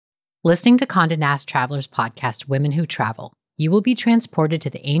Listening to Condé Nast Traveler's podcast, Women Who Travel, you will be transported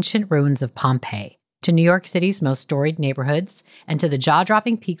to the ancient ruins of Pompeii, to New York City's most storied neighborhoods, and to the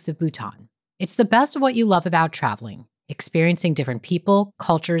jaw-dropping peaks of Bhutan. It's the best of what you love about traveling, experiencing different people,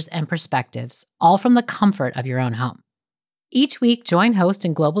 cultures, and perspectives, all from the comfort of your own home. Each week, join host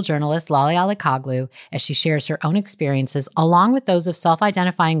and global journalist Lale Alikoglu as she shares her own experiences along with those of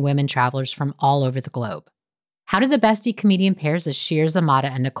self-identifying women travelers from all over the globe. How do the bestie comedian pairs of Shir Zamata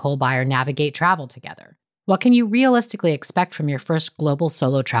and Nicole Byer navigate travel together? What can you realistically expect from your first global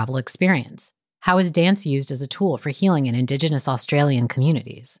solo travel experience? How is dance used as a tool for healing in Indigenous Australian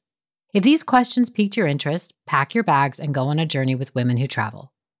communities? If these questions piqued your interest, pack your bags and go on a journey with Women Who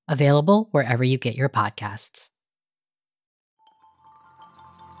Travel. Available wherever you get your podcasts.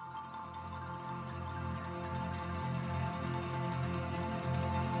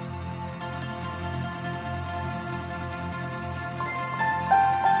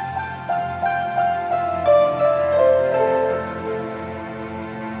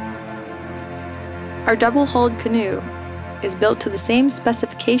 Our double-hulled canoe is built to the same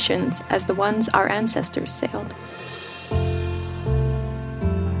specifications as the ones our ancestors sailed.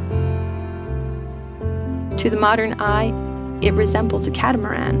 To the modern eye, it resembles a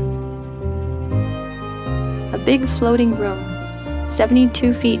catamaran. A big floating room,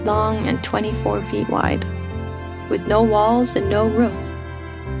 72 feet long and 24 feet wide, with no walls and no roof.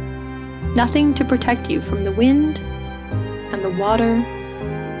 Nothing to protect you from the wind, and the water,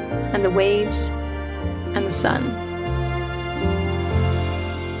 and the waves, and the sun.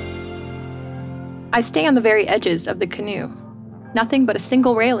 I stay on the very edges of the canoe, nothing but a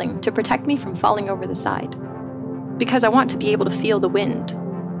single railing to protect me from falling over the side. Because I want to be able to feel the wind.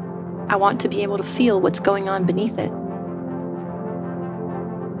 I want to be able to feel what's going on beneath it.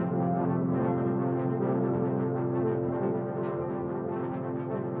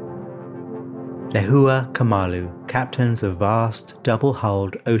 Lehua Kamalu captains a vast,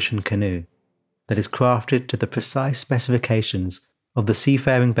 double-hulled ocean canoe that is crafted to the precise specifications of the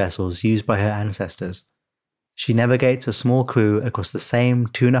seafaring vessels used by her ancestors. She navigates a small crew across the same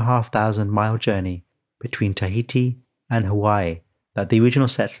 2,500-mile journey between Tahiti and Hawaii that the original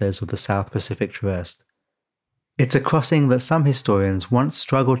settlers of the South Pacific traversed. It's a crossing that some historians once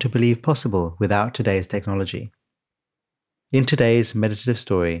struggled to believe possible without today's technology. In today's meditative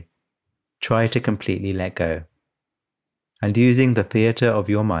story, try to completely let go. And using the theatre of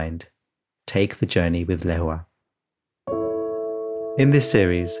your mind, take the journey with Lehua. In this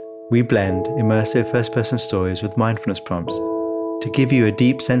series, we blend immersive first-person stories with mindfulness prompts to give you a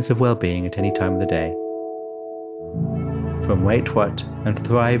deep sense of well-being at any time of the day. From Wait What and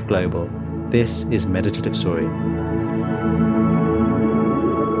Thrive Global, this is Meditative Story.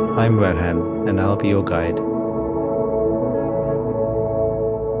 I'm Rohan, and I'll be your guide.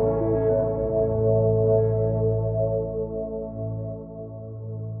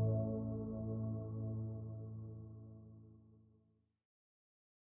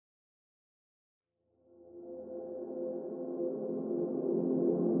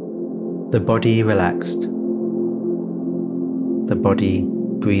 The body relaxed, the body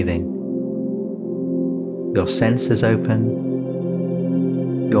breathing, your senses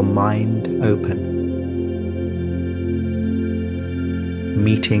open, your mind open,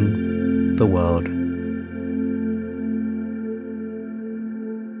 meeting the world.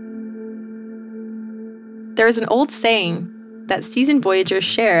 There is an old saying that seasoned voyagers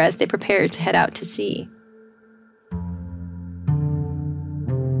share as they prepare to head out to sea.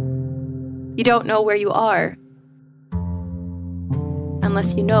 You don't know where you are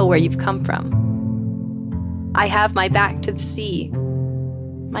unless you know where you've come from. I have my back to the sea,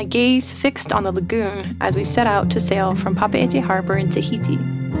 my gaze fixed on the lagoon as we set out to sail from Papeete Harbor in Tahiti.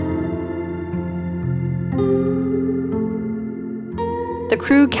 The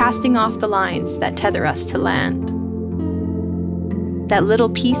crew casting off the lines that tether us to land. That little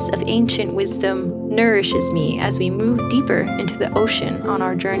piece of ancient wisdom nourishes me as we move deeper into the ocean on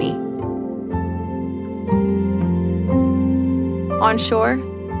our journey. On shore,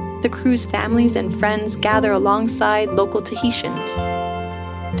 the crew's families and friends gather alongside local Tahitians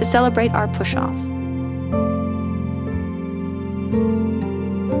to celebrate our push-off.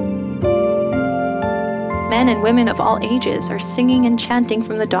 Men and women of all ages are singing and chanting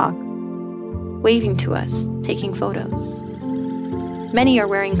from the dock, waving to us, taking photos. Many are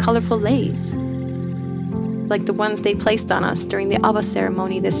wearing colorful leis, like the ones they placed on us during the Ava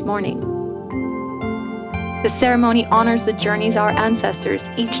ceremony this morning. The ceremony honors the journeys our ancestors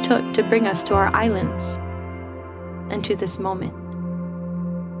each took to bring us to our islands and to this moment,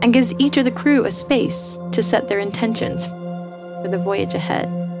 and gives each of the crew a space to set their intentions for the voyage ahead.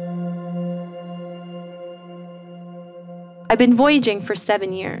 I've been voyaging for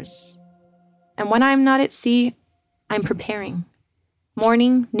 7 years. And when I'm not at sea, I'm preparing.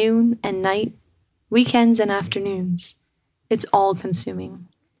 Morning, noon, and night, weekends and afternoons. It's all-consuming.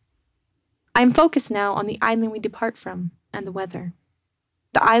 I'm focused now on the island we depart from and the weather.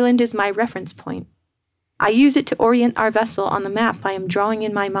 The island is my reference point. I use it to orient our vessel on the map I am drawing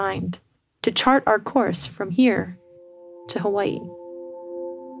in my mind, to chart our course from here to Hawaii,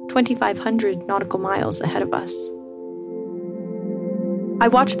 2,500 nautical miles ahead of us. I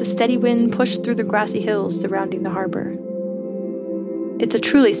watch the steady wind push through the grassy hills surrounding the harbor. It's a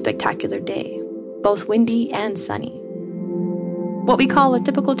truly spectacular day, both windy and sunny. What we call a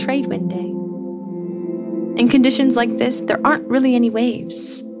typical trade wind day. In conditions like this, there aren't really any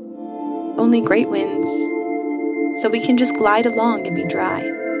waves, only great winds, so we can just glide along and be dry.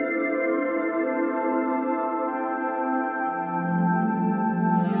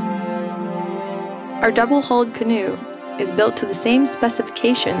 Our double-hulled canoe is built to the same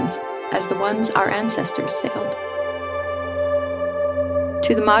specifications as the ones our ancestors sailed.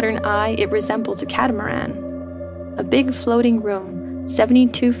 To the modern eye, it resembles a catamaran, a big floating room,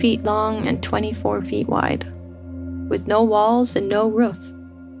 72 feet long and 24 feet wide, with no walls and no roof.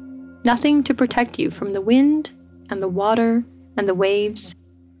 Nothing to protect you from the wind and the water and the waves.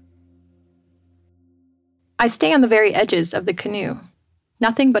 I stay on the very edges of the canoe,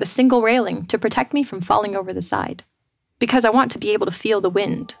 nothing but a single railing to protect me from falling over the side, because I want to be able to feel the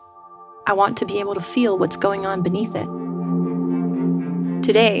wind. I want to be able to feel what's going on beneath it.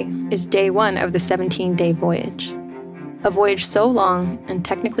 Today is day 1 of the 17-day voyage. A voyage so long and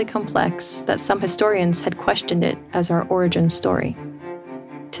technically complex that some historians had questioned it as our origin story.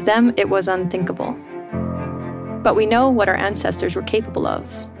 To them, it was unthinkable. But we know what our ancestors were capable of,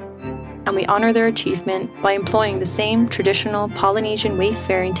 and we honor their achievement by employing the same traditional Polynesian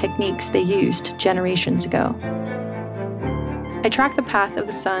wayfaring techniques they used generations ago. I track the path of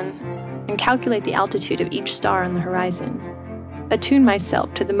the sun and calculate the altitude of each star on the horizon, attune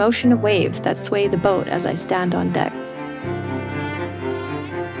myself to the motion of waves that sway the boat as I stand on deck.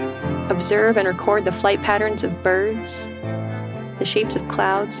 Observe and record the flight patterns of birds, the shapes of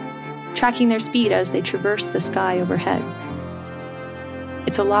clouds, tracking their speed as they traverse the sky overhead.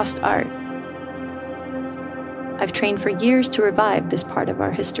 It's a lost art. I've trained for years to revive this part of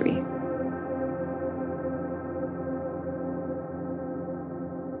our history.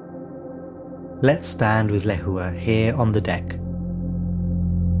 Let's stand with Lehua here on the deck.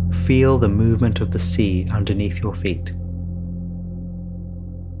 Feel the movement of the sea underneath your feet.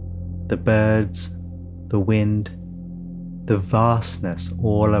 The birds, the wind, the vastness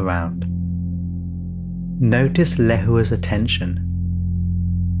all around. Notice Lehua's attention,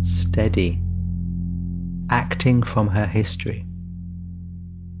 steady, acting from her history.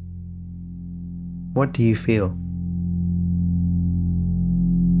 What do you feel?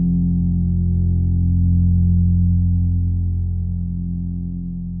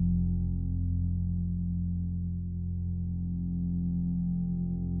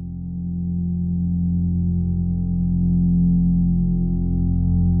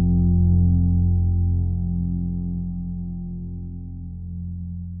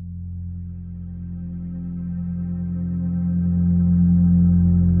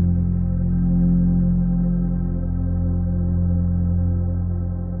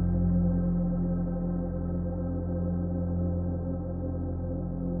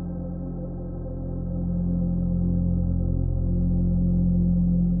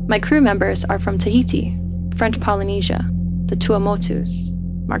 My crew members are from Tahiti, French Polynesia, the Tuamotus,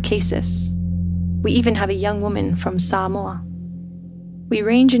 Marquesas. We even have a young woman from Samoa. We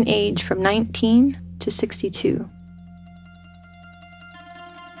range in age from 19 to 62.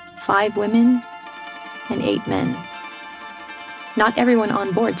 5 women and 8 men. Not everyone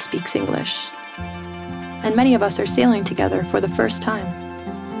on board speaks English, and many of us are sailing together for the first time.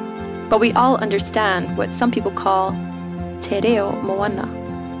 But we all understand what some people call Te Reo Moana,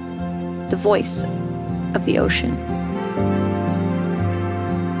 the voice of the ocean.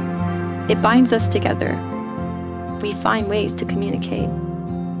 It binds us together. We find ways to communicate,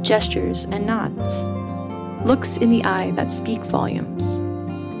 gestures and nods, looks in the eye that speak volumes.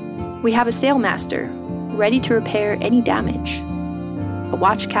 We have a sailmaster ready to repair any damage, a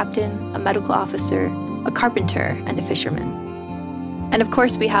watch captain, a medical officer, a carpenter, and a fisherman. And of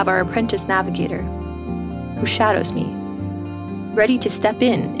course we have our apprentice navigator, who shadows me, ready to step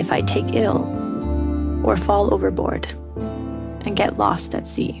in if I take ill or fall overboard and get lost at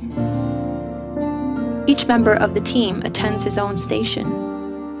sea. Each member of the team attends his own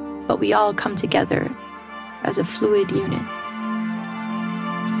station, but we all come together as a fluid unit.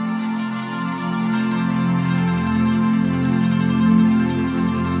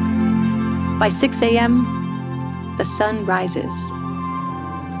 By 6 a.m., the sun rises.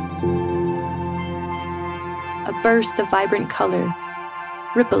 A burst of vibrant color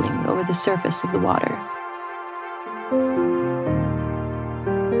rippling over the surface of the water.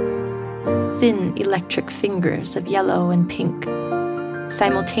 Thin electric fingers of yellow and pink,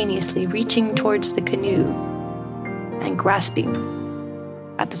 simultaneously reaching towards the canoe and grasping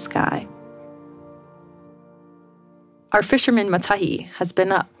at the sky. Our fisherman Matahi has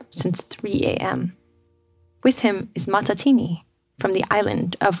been up since 3 a.m. With him is Matatini from the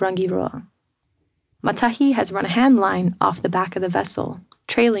island of Rangiroa. Matahi has run a hand line off the back of the vessel,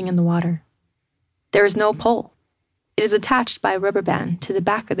 trailing in the water. There is no pole. It is attached by a rubber band to the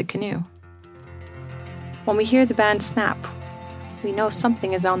back of the canoe. When we hear the band snap, we know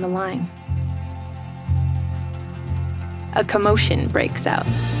something is on the line. A commotion breaks out.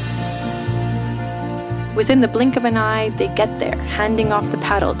 Within the blink of an eye, they get there, handing off the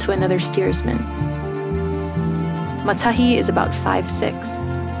paddle to another steersman. Matahi is about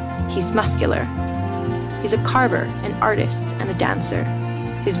 5'6". He's muscular. He's a carver, an artist, and a dancer.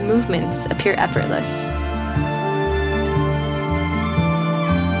 His movements appear effortless.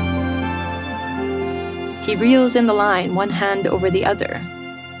 He reels in the line, one hand over the other.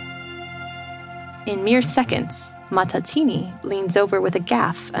 In mere seconds, Matatini leans over with a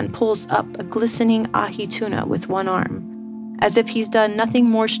gaff and pulls up a glistening ahi tuna with one arm, as if he's done nothing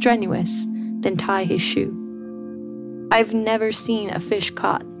more strenuous than tie his shoe. I've never seen a fish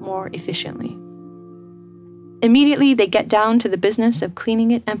caught more efficiently. Immediately, they get down to the business of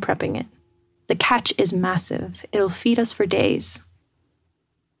cleaning it and prepping it. The catch is massive. It'll feed us for days.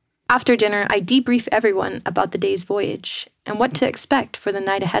 After dinner, I debrief everyone about the day's voyage and what to expect for the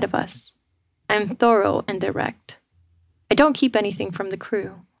night ahead of us. I'm thorough and direct. I don't keep anything from the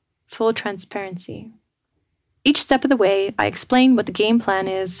crew. Full transparency. Each step of the way, I explain what the game plan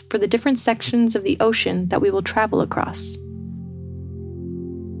is for the different sections of the ocean that we will travel across.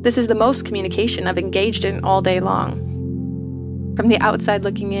 This is the most communication I've engaged in all day long. From the outside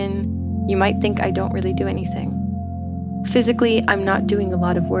looking in, you might think I don't really do anything. Physically, I'm not doing a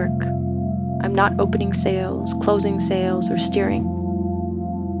lot of work. I'm not opening sails, closing sails, or steering.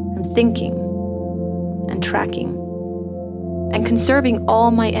 I'm thinking and tracking and conserving all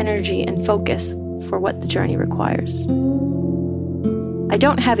my energy and focus for what the journey requires. I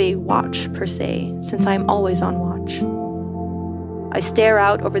don't have a watch per se, since I'm always on watch. I stare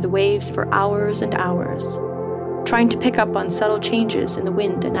out over the waves for hours and hours, trying to pick up on subtle changes in the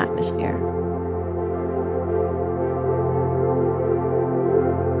wind and atmosphere.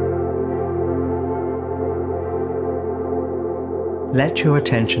 Let your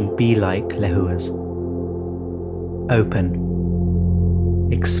attention be like Lehua's. Open,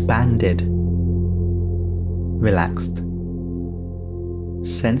 expanded, relaxed,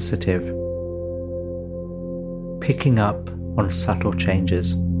 sensitive, picking up on subtle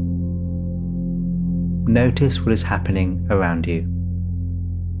changes. Notice what is happening around you.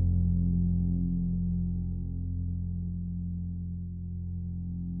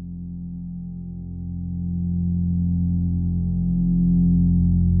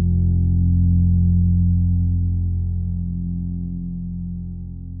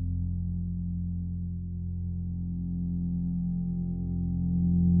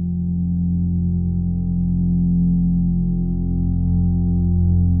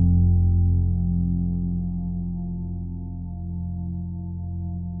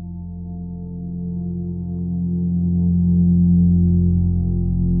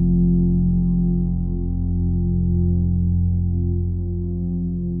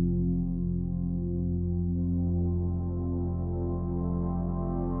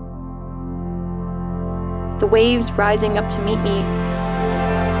 The waves rising up to meet me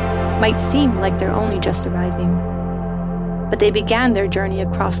might seem like they're only just arriving, but they began their journey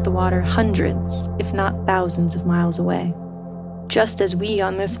across the water hundreds, if not thousands of miles away, just as we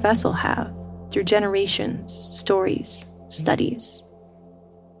on this vessel have, through generations, stories, studies.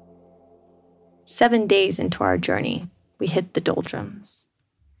 7 days into our journey, we hit the doldrums,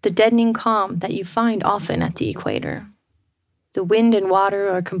 the deadening calm that you find often at the equator. The wind and water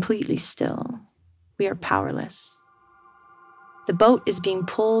are completely still. We are powerless. The boat is being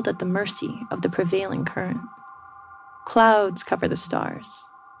pulled at the mercy of the prevailing current. Clouds cover the stars.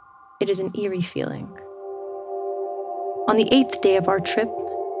 It is an eerie feeling. On the 8th day of our trip,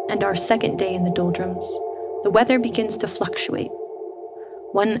 and our 2nd day in the doldrums, the weather begins to fluctuate.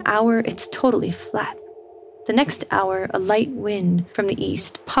 1 hour, it's totally flat. The next hour, a light wind from the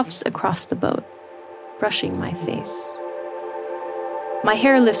east puffs across the boat, brushing my face. My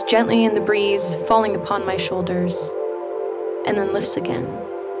hair lifts gently in the breeze, falling upon my shoulders, and then lifts again,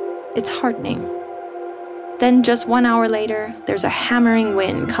 It's heartening. Then just 1 hour later, there's a hammering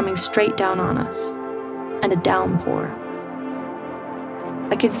wind coming straight down on us, and a downpour.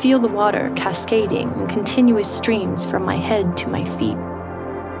 I can feel the water cascading in continuous streams from my head to my feet.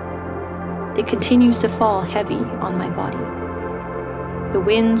 It continues to fall heavy on my body. The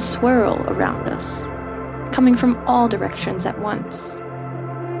winds swirl around us, coming from all directions at once.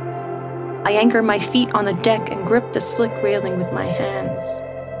 I anchor my feet on the deck and grip the slick railing with my hands.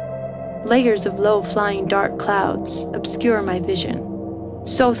 Layers of low-flying dark clouds obscure my vision,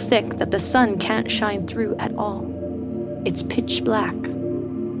 so thick that the sun can't shine through at all. It's pitch black.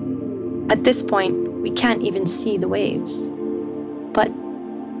 At this point, we can't even see the waves, but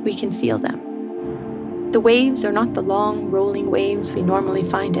we can feel them. The waves are not the long, rolling waves we normally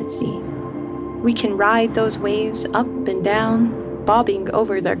find at sea. We can ride those waves up and down, bobbing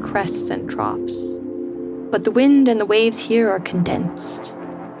over their crests and troughs. But the wind and the waves here are condensed.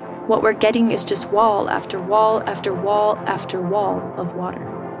 What we're getting is just wall after wall after wall after wall of water.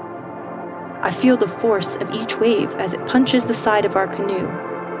 I feel the force of each wave as it punches the side of our canoe.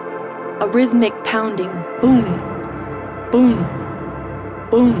 A rhythmic pounding, boom, boom,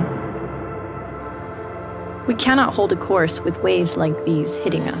 boom. We cannot hold a course with waves like these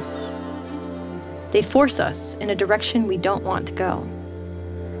hitting us. They force us in a direction we don't want to go.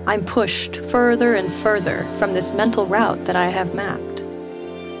 I'm pushed further and further from this mental route that I have mapped.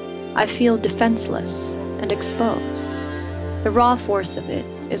 I feel defenseless and exposed. The raw force of it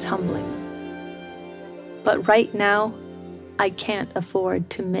is humbling. But right now, I can't afford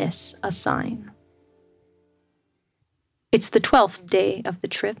to miss a sign. It's the 12th day of the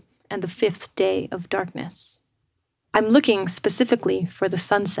trip and the 5th day of darkness. I'm looking specifically for the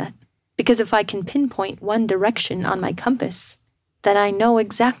sunset, because if I can pinpoint one direction on my compass, then I know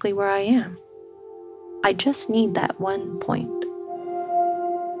exactly where I am. I just need that one point.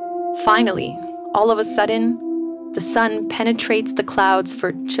 Finally, all of a sudden, the sun penetrates the clouds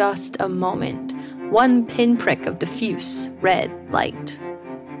for just a moment, one pinprick of diffuse red light.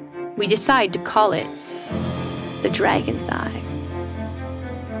 We decide to call it the Dragon's Eye.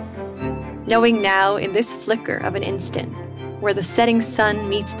 Knowing now, in this flicker of an instant, where the setting sun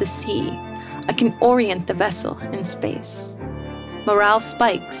meets the sea, I can orient the vessel in space. Morale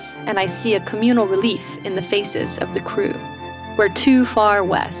spikes, and I see a communal relief in the faces of the crew. We're too far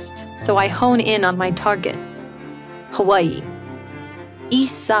west, so I hone in on my target, Hawaii,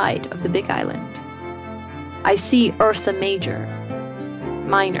 east side of the Big Island. I see Ursa Major,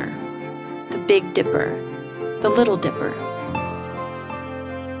 Minor, the Big Dipper, the Little Dipper.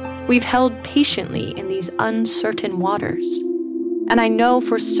 We've held patiently in these uncertain waters, and I know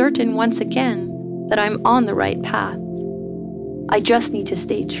for certain once again that I'm on the right path. I just need to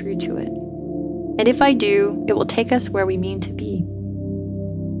stay true to it. And if I do, it will take us where we mean to be.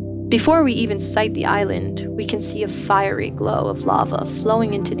 Before we even sight the island, we can see a fiery glow of lava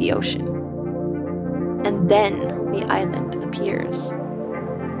flowing into the ocean. And then the island appears.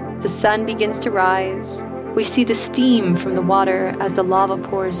 The sun begins to rise. We see the steam from the water as the lava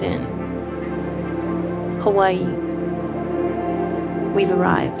pours in. Hawaii. We've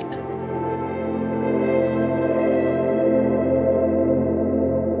arrived.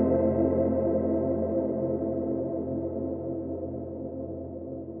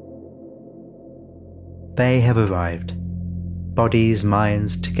 They have arrived, bodies,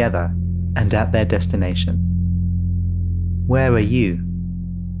 minds together and at their destination. Where are you?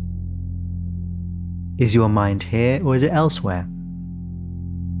 Is your mind here or is it elsewhere?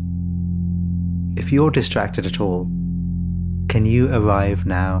 If you're distracted at all, can you arrive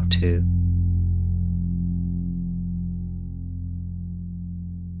now too?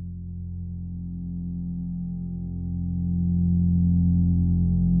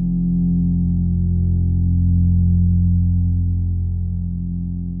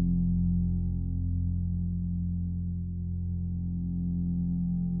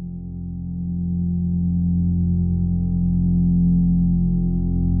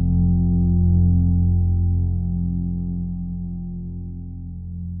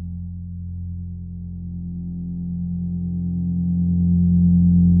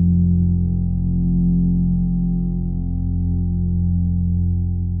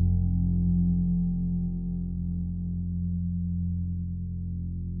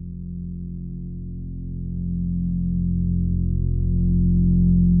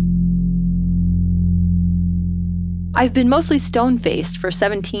 I've been mostly stone-faced for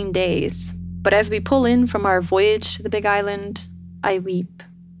 17 days, but as we pull in from our voyage to the Big Island, I weep.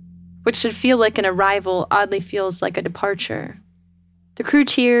 Which should feel like an arrival oddly feels like a departure. The crew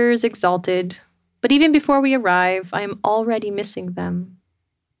cheers, exalted, but even before we arrive, I am already missing them.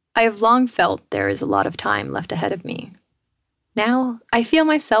 I have long felt there is a lot of time left ahead of me. Now, I feel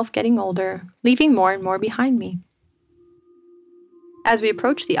myself getting older, leaving more and more behind me. As we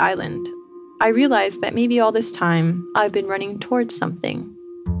approach the island, I realize that maybe all this time I've been running towards something,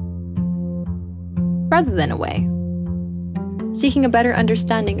 rather than away, seeking a better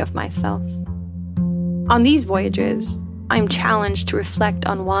understanding of myself. On these voyages, I'm challenged to reflect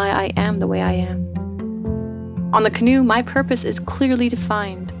on why I am the way I am. On the canoe, my purpose is clearly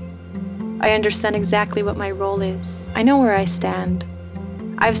defined. I understand exactly what my role is. I know where I stand.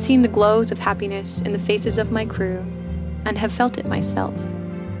 I've seen the glows of happiness in the faces of my crew and have felt it myself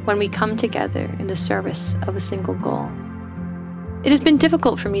when we come together in the service of a single goal. It has been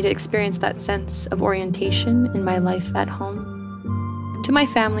difficult for me to experience that sense of orientation in my life at home, to my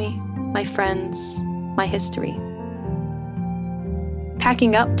family, my friends, my history.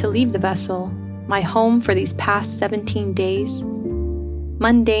 Packing up to leave the vessel, my home for these past 17 days,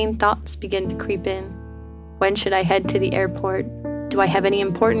 mundane thoughts begin to creep in. When should I head to the airport? Do I have any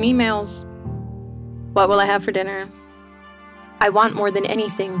important emails? What will I have for dinner? I want more than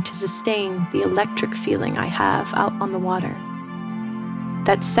anything to sustain the electric feeling I have out on the water.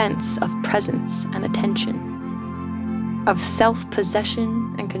 That sense of presence and attention, of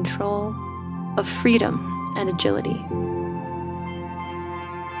self-possession and control, of freedom and agility.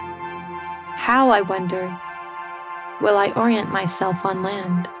 How, I wonder, will I orient myself on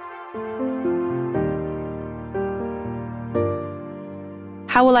land?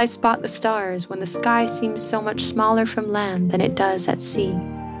 How will I spot the stars when the sky seems so much smaller from land than it does at sea?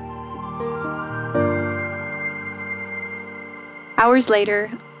 Hours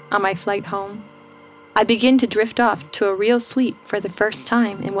later, on my flight home, I begin to drift off to a real sleep for the first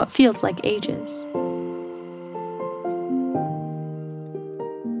time in what feels like ages.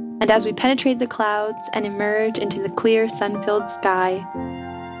 And as we penetrate the clouds and emerge into the clear, sun-filled sky,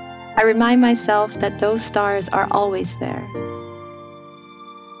 I remind myself that those stars are always there.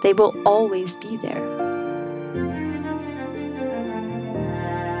 They will always be there,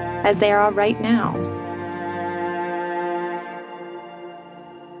 as they are right now.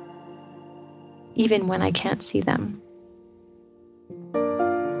 Even when I can't see them.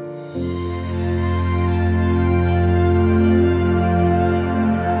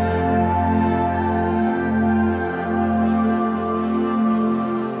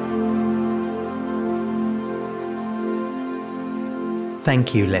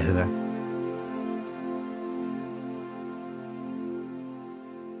 Thank you, Lehua.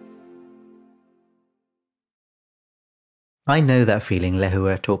 I know that feeling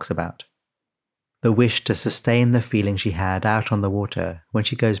Lehua talks about. The wish to sustain the feeling she had out on the water when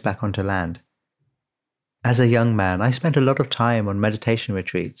she goes back onto land. As a young man, I spent a lot of time on meditation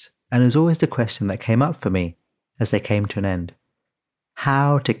retreats, and it was always the question that came up for me as they came to an end.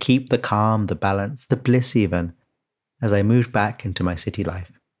 How to keep the calm, the balance, the bliss even, as I moved back into my city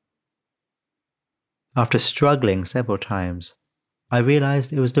life. After struggling several times, I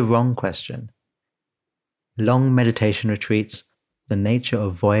realized it was the wrong question. Long meditation retreats, the nature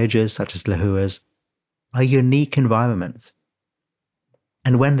of voyages such as Lehua's, are unique environments.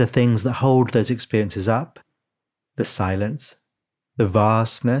 And when the things that hold those experiences up, the silence, the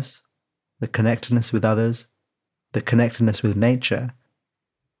vastness, the connectedness with others, the connectedness with nature,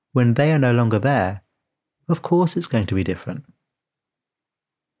 when they are no longer there, of course it's going to be different.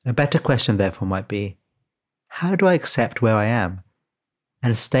 A better question therefore might be, how do I accept where I am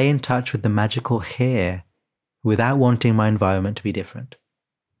and stay in touch with the magical here without wanting my environment to be different?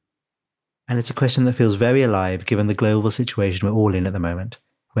 And it's a question that feels very alive given the global situation we're all in at the moment,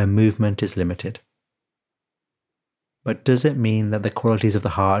 where movement is limited. But does it mean that the qualities of the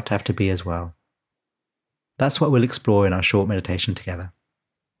heart have to be as well? That's what we'll explore in our short meditation together.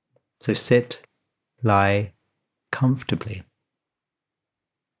 So sit, lie comfortably.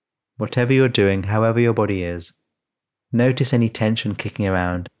 Whatever you're doing, however your body is, notice any tension kicking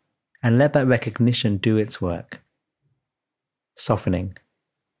around and let that recognition do its work. Softening,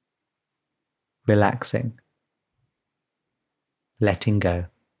 relaxing, letting go.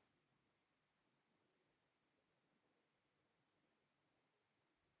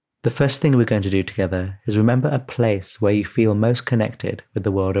 The first thing we're going to do together is remember a place where you feel most connected with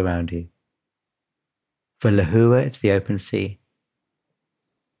the world around you. For Lehua, it's the open sea.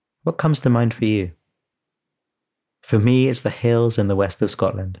 What comes to mind for you? For me, it's the hills in the west of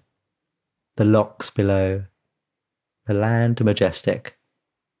Scotland, the lochs below, the land majestic,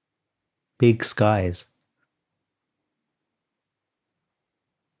 big skies.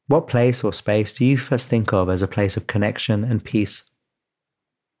 What place or space do you first think of as a place of connection and peace?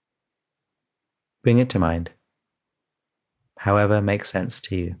 Bring it to mind. however makes sense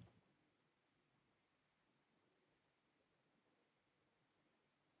to you.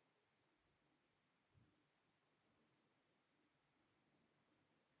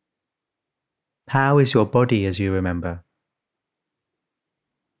 How is your body as you remember?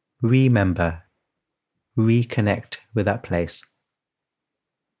 Remember. Reconnect with that place.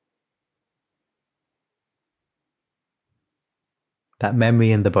 That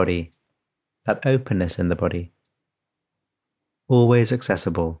memory in the body, that openness in the body. Always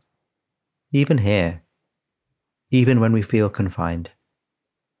accessible, even here, even when we feel confined.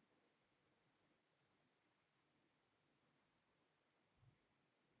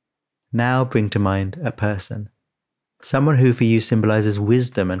 Now bring to mind a person, someone who for you symbolizes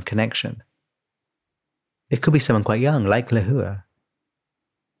wisdom and connection. It could be someone quite young, like Lehua.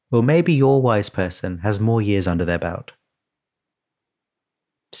 Or maybe your wise person has more years under their belt.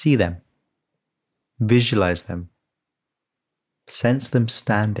 See them. Visualize them. Sense them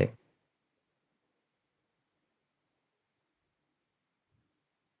standing.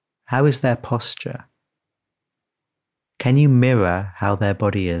 How is their posture? Can you mirror how their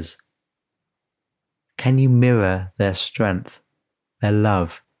body is? Can you mirror their strength, their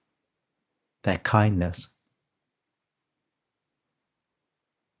love, their kindness?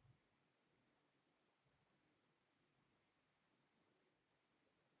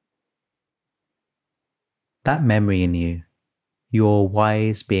 That memory in you, your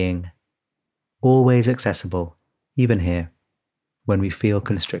wise being, always accessible, even here, when we feel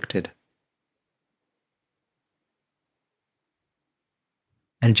constricted.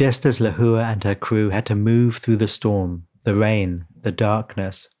 And just as Lehua and her crew had to move through the storm, the rain, the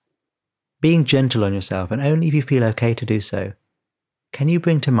darkness, being gentle on yourself, and only if you feel okay to do so, can you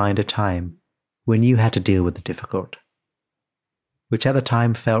bring to mind a time when you had to deal with the difficult, which at the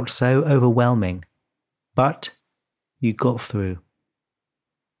time felt so overwhelming, but you got through?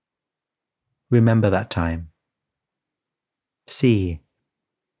 Remember that time. See,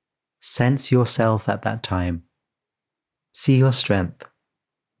 sense yourself at that time. See your strength,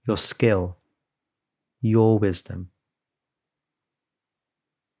 your skill, your wisdom.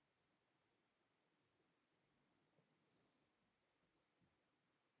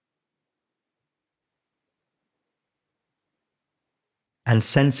 And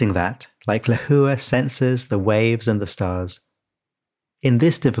sensing that, like Lehua senses the waves and the stars, in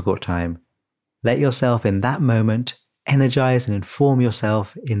this difficult time, let yourself in that moment energize and inform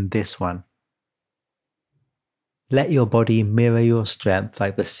yourself in this one. Let your body mirror your strength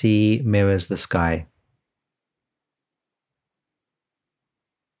like the sea mirrors the sky.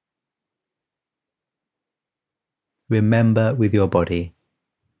 Remember with your body,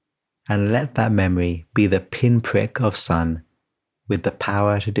 and let that memory be the pinprick of sun with the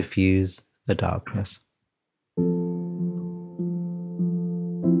power to diffuse the darkness.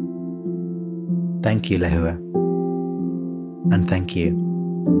 Thank you, Lehua, and thank you.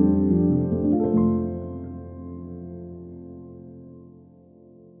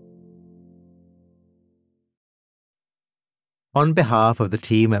 On behalf of the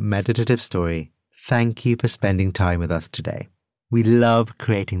team at Meditative Story, thank you for spending time with us today. We love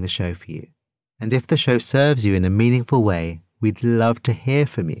creating the show for you. And if the show serves you in a meaningful way, we'd love to hear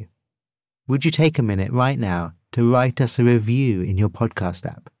from you. Would you take a minute right now to write us a review in your podcast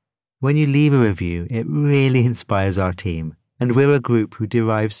app? When you leave a review, it really inspires our team, and we're a group who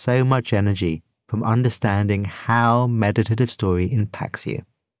derive so much energy from understanding how Meditative Story impacts you.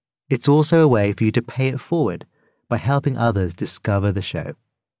 It's also a way for you to pay it forward by helping others discover the show.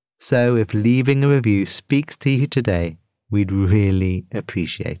 So if leaving a review speaks to you today, we'd really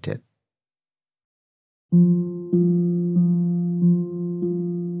appreciate it.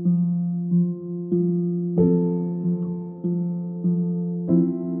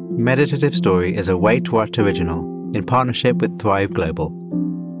 Meditative Story is a Wait What original in partnership with Thrive Global.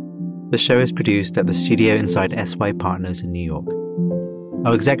 The show is produced at the studio inside SY Partners in New York.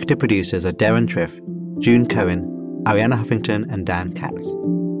 Our executive producers are Darren Triff, June Cohen, Ariana Huffington, and Dan Katz.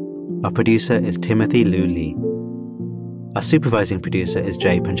 Our producer is Timothy Liu Lee. Our supervising producer is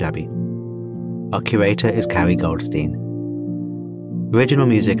Jay Punjabi. Our curator is Carrie Goldstein. Original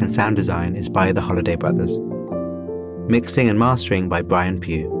music and sound design is by the Holiday Brothers. Mixing and mastering by Brian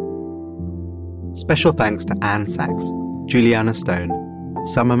Pugh. Special thanks to Anne Sachs, Juliana Stone,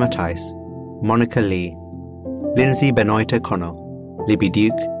 Summer Matthijs, Monica Lee, Lindsay Benoit O'Connell, Libby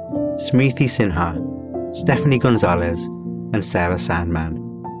Duke, Smriti Sinha, Stephanie Gonzalez, and Sarah Sandman.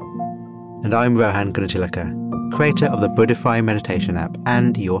 And I'm Rohan Gunatilaka, creator of the Buddhify meditation app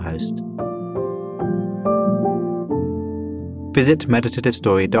and your host. Visit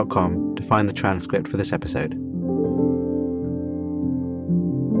meditativestory.com to find the transcript for this episode.